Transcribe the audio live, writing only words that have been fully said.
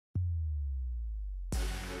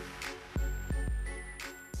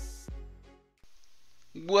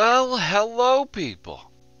Well, hello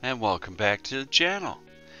people, and welcome back to the channel.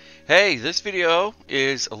 Hey, this video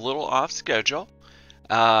is a little off schedule.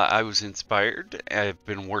 I was inspired. I've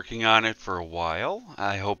been working on it for a while.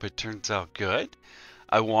 I hope it turns out good.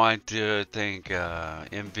 I want to thank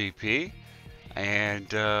MVP and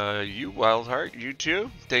you, Wildheart, you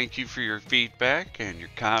too. Thank you for your feedback and your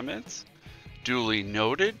comments. Duly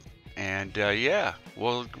noted. And yeah,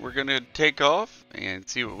 well, we're going to take off and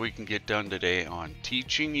see what we can get done today on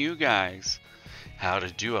teaching you guys how to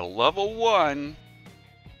do a level 1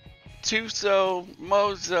 Tuso,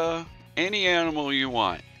 Mosa, any animal you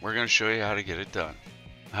want. We're going to show you how to get it done.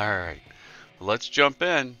 Alright, let's jump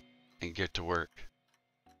in and get to work.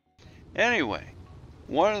 Anyway,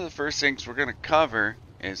 one of the first things we're going to cover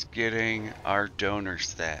is getting our donor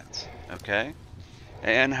stats, okay?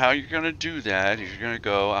 And how you're going to do that is you're going to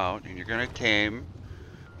go out and you're going to tame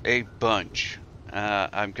a bunch.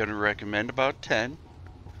 I'm going to recommend about 10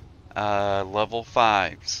 level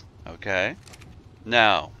 5s, okay?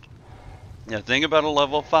 Now, the thing about a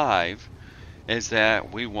level 5 is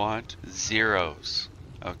that we want zeros,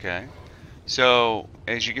 okay? So,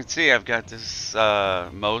 as you can see, I've got this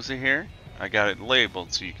Mosa here. I got it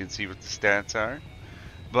labeled so you can see what the stats are.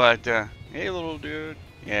 But, hey little dude.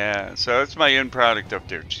 Yeah, so that's my end product up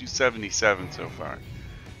there. 277 so far.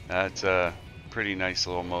 That's a pretty nice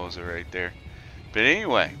little Mosa right there. But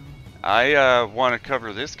anyway, I want to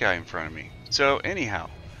cover this guy in front of me. So anyhow,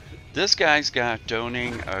 this guy's got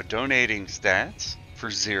donating stats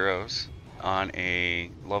for zeros on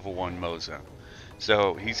a level 1 Mosa.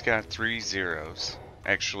 So he's got 3 zeros,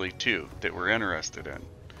 actually 2 that we're interested in.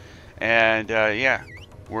 And yeah.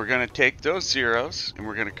 We're going to take those zeros and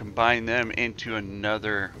we're going to combine them into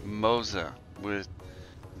another Mosa with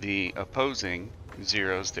the opposing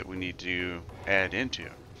zeros that we need to add into.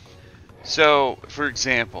 So, for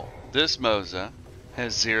example, this Mosa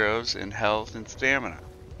has zeros in health and stamina,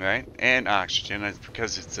 right? And oxygen.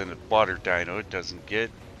 Because it's in a water dino, it doesn't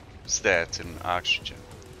get stats in oxygen.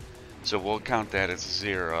 So we'll count that as a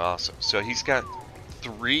 0 also. So he's got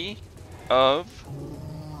 3 of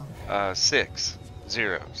 6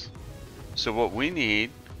 zeros. So what we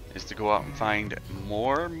need is to go out and find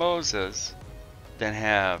more Mosas that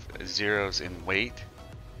have zeros in weight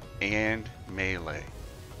and melee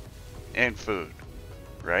and food,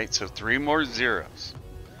 right? So 3 more zeros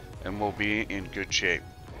and we'll be in good shape.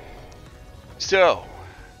 So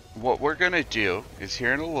what we're gonna do is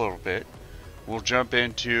here in a little bit we'll jump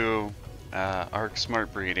into ARC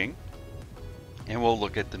Smart Breeding and we'll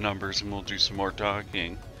look at the numbers and we'll do some more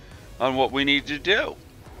talking on what we need to do.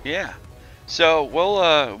 Yeah, so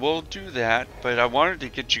we'll do that, but I wanted to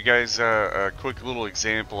get you guys a quick little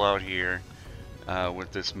example out here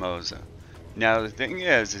with this Mosa. Now the thing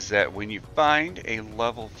is that when you find a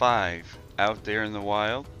level 5 out there in the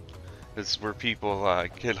wild, this is where people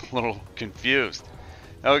get a little confused.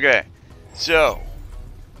 Okay, so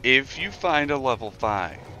if you find a level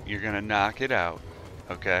 5, you're gonna knock it out,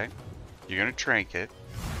 okay? You're gonna trank it.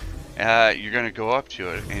 You're going to go up to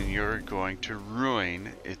it and you're going to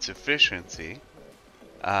ruin its efficiency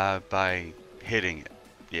by hitting it.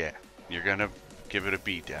 Yeah, you're going to give it a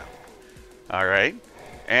beat down. Alright?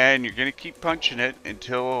 And you're going to keep punching it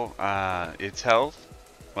until its health,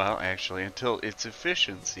 well actually until its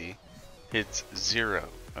efficiency hits 0.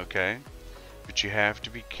 Okay? But you have to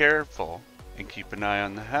be careful and keep an eye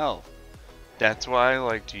on the health. That's why I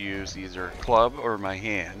like to use either a club or my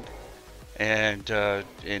hand. And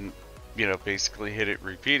you know, basically hit it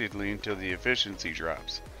repeatedly until the efficiency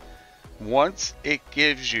drops. Once it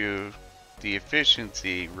gives you the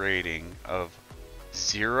efficiency rating of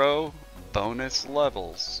 0 bonus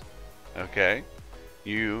levels, okay,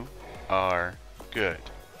 you are good.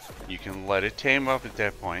 You can let it tame up at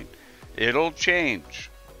that point. It'll change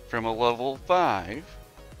from a level 5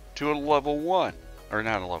 to a level 1, or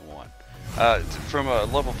not a level 1, from a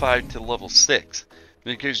level 5 to level 6,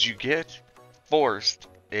 because you get forced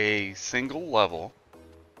a single level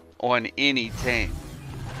on any tame.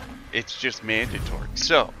 It's just mandatory.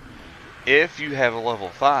 So if you have a level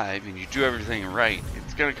 5 and you do everything right,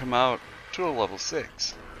 it's going to come out to a level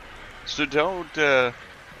 6. So don't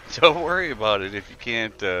worry about it if you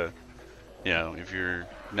can't you know, if you're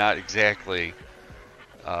not exactly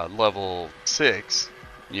level 6.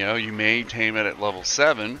 You know, you may tame it at level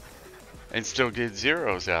 7 and still get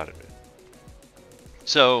zeros out of it.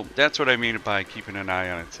 So that's what I mean by keeping an eye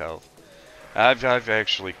on its health. I've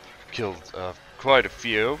actually killed quite a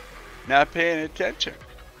few, not paying attention.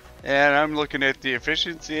 And I'm looking at the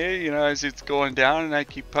efficiency, you know, as it's going down, and I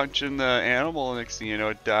keep punching the animal, and next thing you know,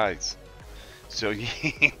 it dies. So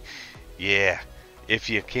yeah, If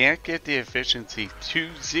you can't get the efficiency to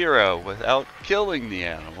 0 without killing the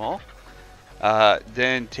animal,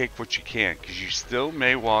 then take what you can, because you still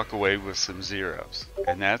may walk away with some zeros,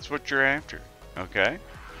 and that's what you're after. Okay,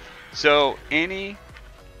 so any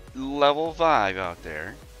level 5 out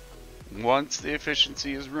there, once the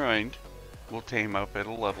efficiency is ruined, will tame up at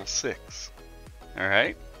a level 6.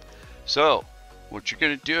 Alright, so what you're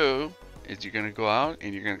going to do is you're going to go out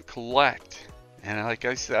and you're going to collect, and like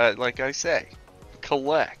I say,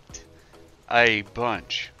 collect a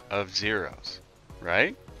bunch of zeros,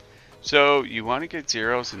 right? So you want to get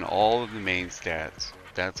zeros in all of the main stats.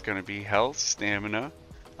 That's going to be health, stamina,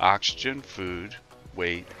 oxygen, food,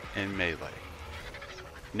 weight, and melee.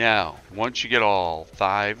 Now, once you get all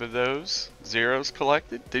 5 of those zeros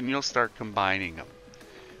collected, then you'll start combining them.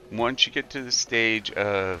 Once you get to the stage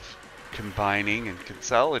of combining and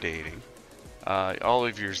consolidating all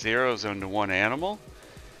of your zeros onto one animal,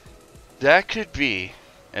 that could be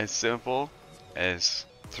as simple as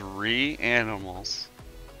 3 animals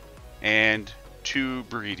and 2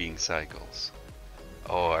 breeding cycles.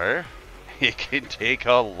 Or it can take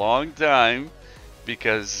a long time,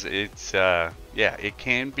 because it's it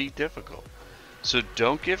can be difficult. So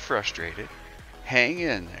don't get frustrated. Hang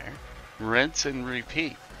in there. Rinse and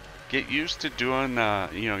repeat. Get used to doing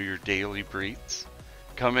your daily breeds.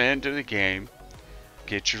 Come into the game.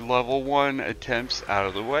 Get your level 1 attempts out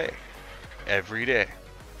of the way every day.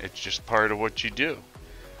 It's just part of what you do.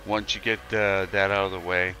 Once you get that out of the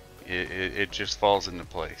way, it just falls into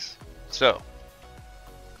place. So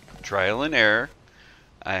trial and error,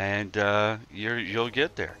 and you'll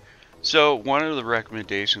get there. So one of the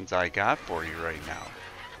recommendations I got for you right now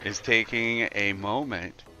is taking a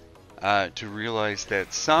moment to realize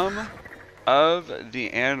that some of the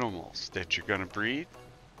animals that you're going to breed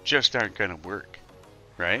just aren't going to work,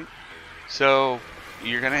 right? So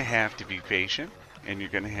you're going to have to be patient, and you're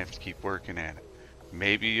going to have to keep working at it.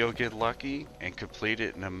 Maybe you'll get lucky and complete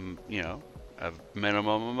it in a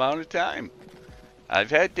minimum amount of time. I've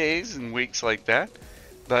had days and weeks like that,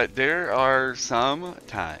 but there are some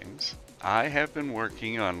times I have been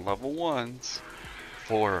working on level 1s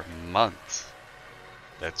for months.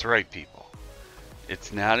 That's right, people.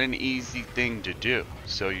 It's not an easy thing to do,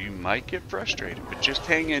 so you might get frustrated, but just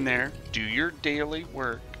hang in there, do your daily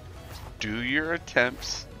work, do your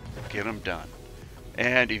attempts, get them done.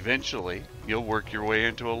 And eventually, you'll work your way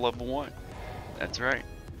into a level 1. That's right.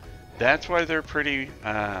 That's why they're pretty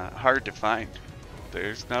hard to find.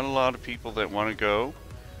 There's not a lot of people that want to go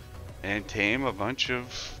and tame a bunch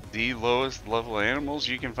of the lowest level animals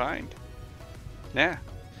you can find. Yeah.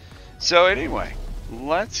 So anyway,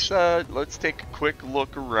 let's take a quick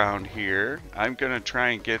look around here. I'm gonna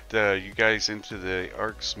try and get you guys into the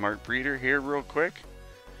Arc Smart Breeder here real quick,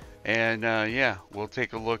 and yeah, we'll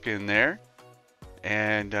take a look in there,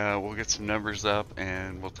 and we'll get some numbers up,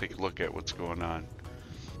 and we'll take a look at what's going on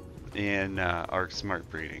in Arc Smart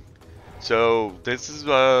Breeding. So this is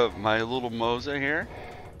my little Mosa here,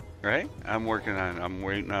 right? I'm waiting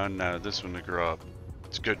on this one to grow up.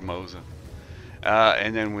 It's good Mosa.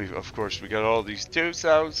 And then of course we got all these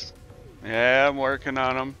Tusos. Yeah, I'm working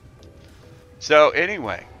on them. So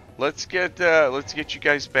anyway, let's get you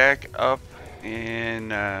guys back up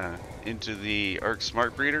in into the Arc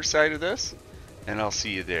Smart Breeder side of this, and I'll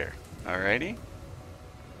see you there. Alrighty?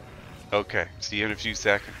 Okay, see you in a few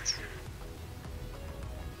seconds.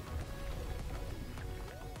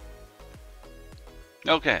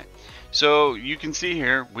 Okay, so you can see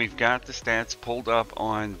here we've got the stats pulled up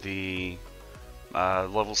on the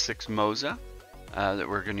level 6 Mosa that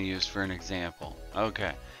we're going to use for an example.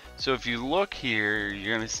 Okay, so if you look here,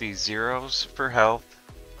 you're going to see zeros for health,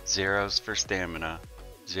 zeros for stamina,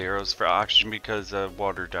 zeros for oxygen, because a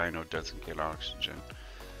water dino doesn't get oxygen.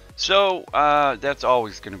 So that's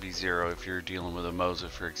always going to be 0 if you're dealing with a Mosa,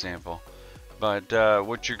 for example. But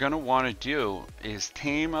what you're going to want to do is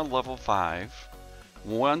tame a level 5.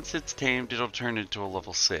 Once it's tamed, it'll turn into a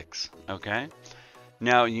level 6, okay?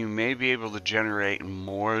 Now, you may be able to generate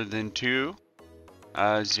more than 2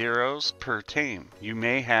 zeros per tame. You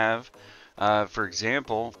may have, for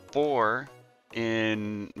example, 4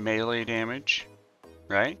 in melee damage,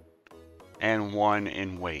 right? And 1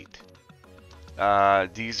 in weight.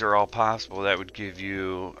 These are all possible. That would give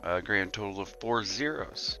you a grand total of 4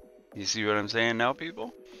 zeros. You see what I'm saying now,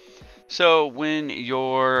 people? So when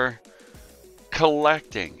you're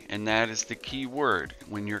collecting, and that is the key word,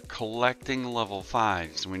 when you're collecting level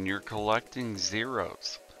 5s, when you're collecting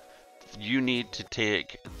zeros, you need to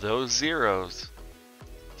take those zeros,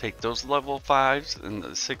 take those level 5s and the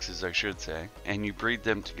 6s, I should say, and you breed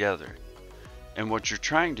them together. And what you're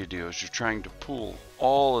trying to do is you're trying to pool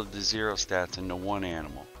all of the 0 stats into one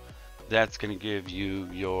animal. That's going to give you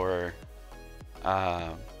your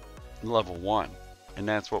level 1. And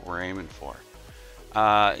that's what we're aiming for.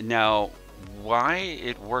 Now, why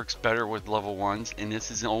it works better with level 1s, and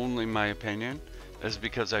this is only my opinion, is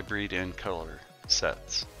because I breed in color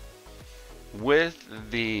sets. With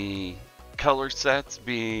the color sets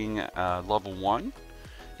being level 1,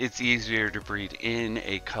 it's easier to breed in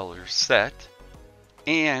a color set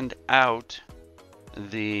and out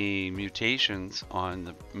the mutations on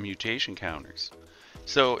the mutation counters.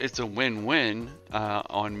 So it's a win-win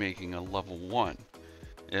on making a level 1.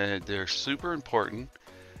 They're super important.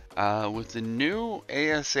 With the new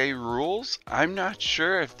ASA rules, I'm not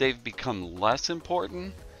sure if they've become less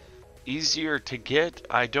important, easier to get.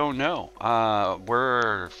 I don't know.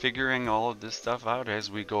 We're figuring all of this stuff out as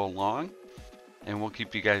we go along, and we'll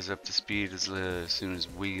keep you guys up to speed as soon as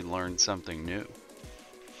we learn something new.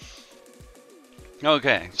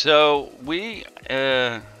 Okay, so we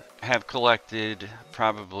have collected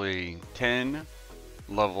probably 10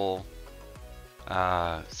 level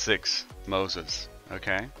 6 Mosas,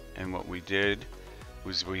 okay? And what we did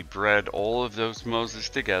was we bred all of those Mosas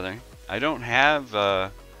together. I don't have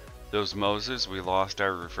those Mosas. We lost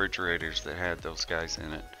our refrigerators that had those guys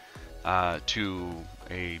in it to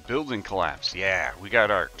a building collapse. Yeah, we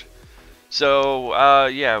got arced. So,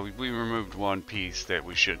 yeah, we removed one piece that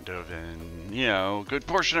we shouldn't have, and, you know, a good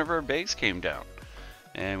portion of our base came down.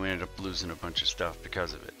 And we ended up losing a bunch of stuff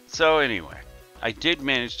because of it. So, anyway, I did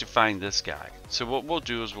manage to find this guy. So what we'll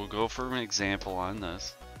do is we'll go for an example on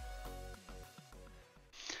this.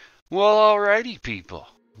 Well, alrighty, people.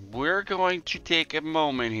 We're going to take a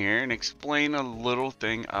moment here and explain a little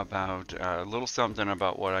thing about, a little something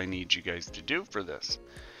about what I need you guys to do for this.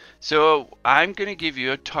 So I'm going to give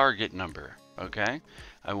you a target number, okay?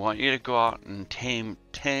 I want you to go out and tame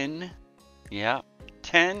 10, yeah,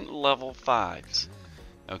 10 level 5s,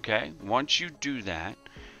 okay? Once you do that,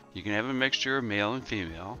 you can have a mixture of male and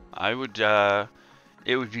female. I would,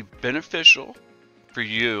 it would be beneficial for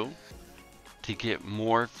you to get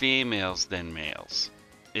more females than males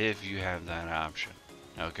if you have that option,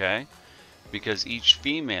 okay? Because each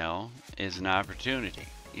female is an opportunity.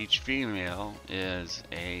 Each female is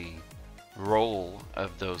a roll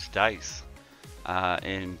of those dice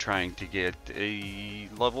in trying to get a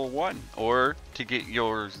level 1 or to get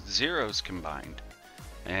your zeros combined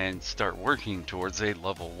and start working towards a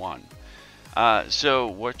level 1. So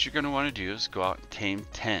what you're going to want to do is go out and tame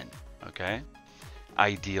 10, okay?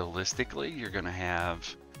 Idealistically, you're going to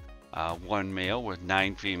have 1 male with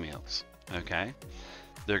 9 females, okay?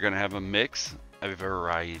 They're going to have a mix, a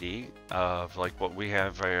variety of like what we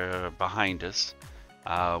have behind us.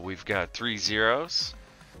 We've got 3 zeros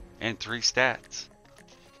and 3 stats.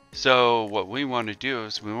 So what we want to do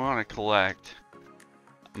is we want to collect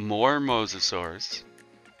more mosasaurs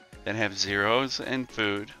that have zeros in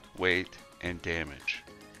food, weight, and damage.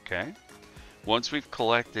 Okay? Once we've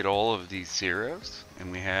collected all of these zeros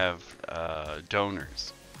and we have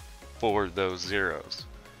donors for those zeros,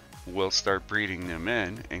 we'll start breeding them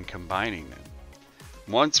in and combining them.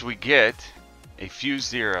 Once we get a few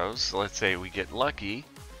zeros, let's say we get lucky,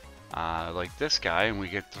 like this guy, and we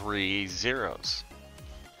get 3 zeros,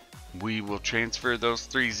 we will transfer those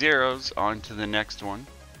 3 zeros onto the next one,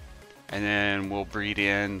 and then we'll breed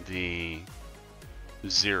in the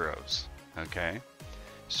zeros, okay?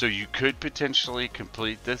 So you could potentially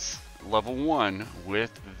complete this level 1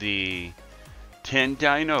 with the 10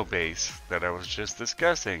 dino base that I was just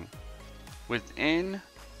discussing within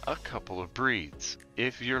a couple of breeds,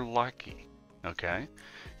 if you're lucky, okay?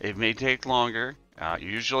 It may take longer,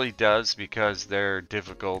 usually does because they're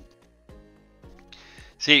difficult.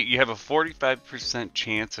 See, you have a 45%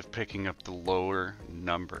 chance of picking up the lower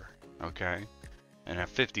number, okay? And a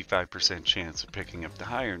 55% chance of picking up the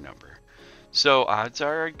higher number. So odds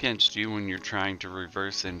are against you when you're trying to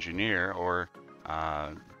reverse engineer or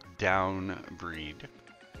down breed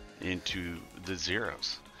into the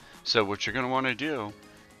zeros. So what you're going to want to do,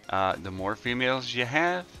 the more females you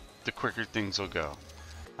have, the quicker things will go.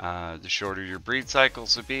 The shorter your breed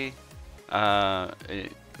cycles will be.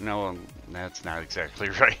 No, that's not exactly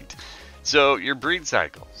right. So your breed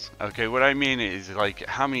cycles. Okay, what I mean is like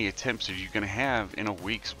how many attempts are you going to have in a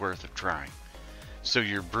week's worth of trying? So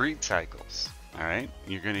your breed cycles, all right?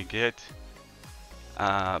 You're going to get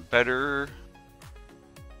better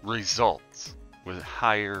results with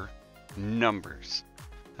higher numbers,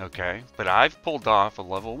 okay? But I've pulled off a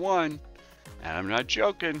level 1, and I'm not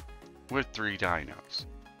joking, with 3 dinos.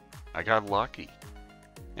 I got lucky,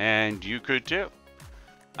 and you could too.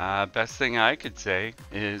 Best thing I could say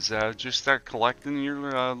is just start collecting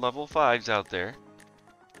your level 5s out there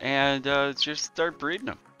and just start breeding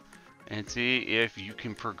them and see if you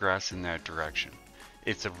can progress in that direction.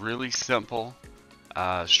 It's a really simple,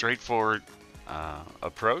 straightforward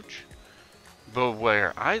approach, but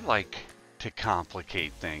where I like to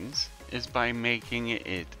complicate things is by making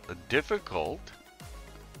it difficult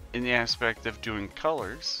in the aspect of doing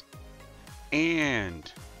colors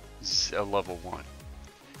and a level 1.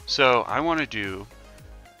 So I want to do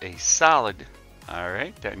a solid.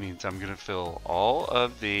 Alright, that means I'm going to fill all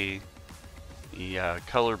of the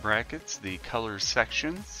color brackets, the color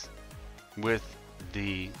sections, with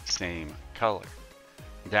the same color.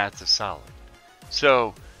 That's a solid.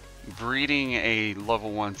 So breeding a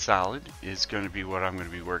level 1 solid is going to be what I'm going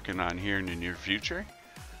to be working on here in the near future.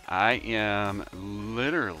 I am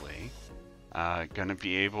literally going to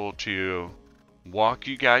be able to walk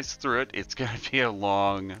you guys through it. It's going to be a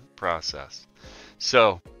long process.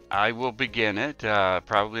 So I will begin it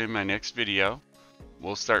probably in my next video.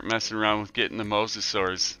 We'll start messing around with getting the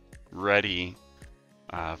mosasaurs ready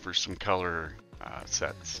for some color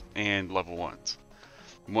sets and level 1s.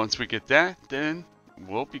 Once we get that, then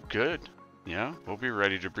we'll be good. Yeah, we'll be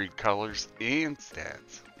ready to breed colors and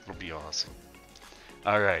stats. It'll be awesome.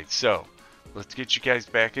 Alright, so let's get you guys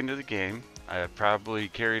back into the game. I have probably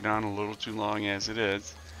carried on a little too long as it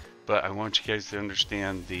is, but I want you guys to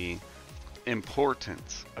understand the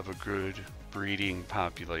importance of a good breeding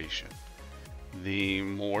population. The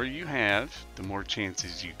more you have, the more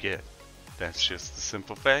chances you get. That's just the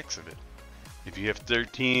simple facts of it. If you have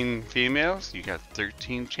 13 females, you got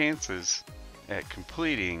 13 chances at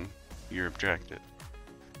completing your objective.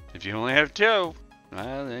 If you only have 2,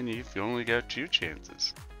 well, then you've only got 2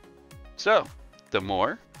 chances. So, the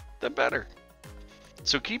more, the better.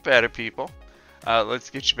 So keep at it, people. Let's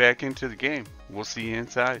get you back into the game. We'll see you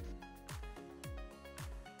inside.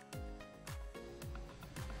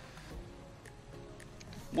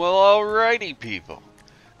 Well, alrighty, people.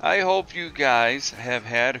 I hope you guys have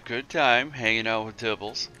had a good time hanging out with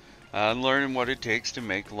Tibbles and learning what it takes to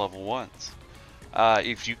make level 1s.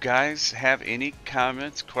 If you guys have any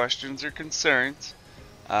comments, questions, or concerns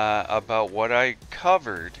about what I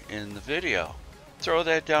covered in the video, throw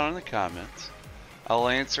that down in the comments. I'll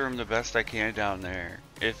answer them the best I can down there.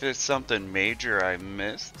 If it's something major I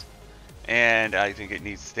missed and I think it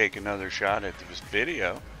needs to take another shot at this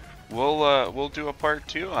video, we'll do a part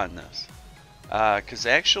 2 on this. Because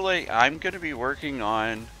actually I'm going to be working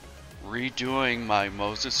on redoing my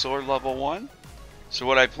mosasaur level 1. So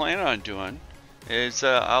what I plan on doing is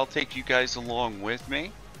I'll take you guys along with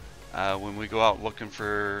me when we go out looking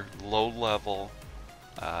for low level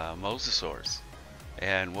mosasaurs.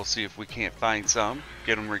 And we'll see if we can't find some,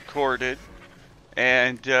 get them recorded,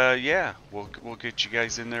 and yeah, we'll get you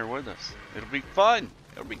guys in there with us. It'll be fun.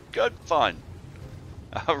 It'll be good fun.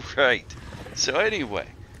 All right. So anyway,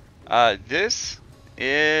 this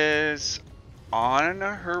is on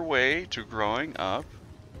her way to growing up,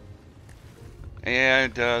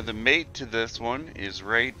 and the mate to this one is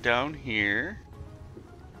right down here,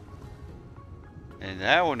 and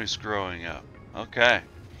that one is growing up. Okay.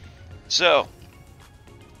 So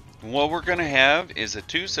what we're gonna have is a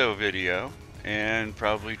Tuso video, and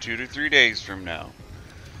probably 2 to 3 days from now,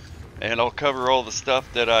 and I'll cover all the stuff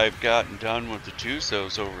that I've gotten done with the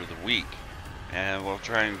Tusos over the week, and we'll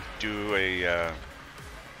try and do an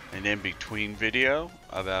in-between video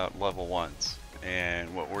about level 1s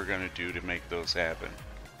and what we're gonna do to make those happen.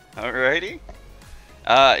 Alrighty.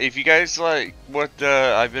 If you guys like what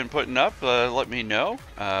I've been putting up, let me know.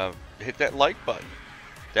 Hit that like button.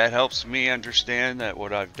 That helps me understand that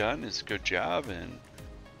what I've done is a good job, and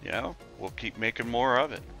you know, we'll keep making more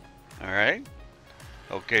of it. Alright?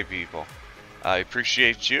 Okay, people. I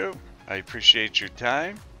appreciate you. I appreciate your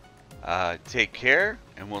time. Take care,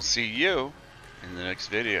 and we'll see you in the next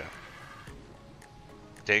video.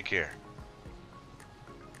 Take care.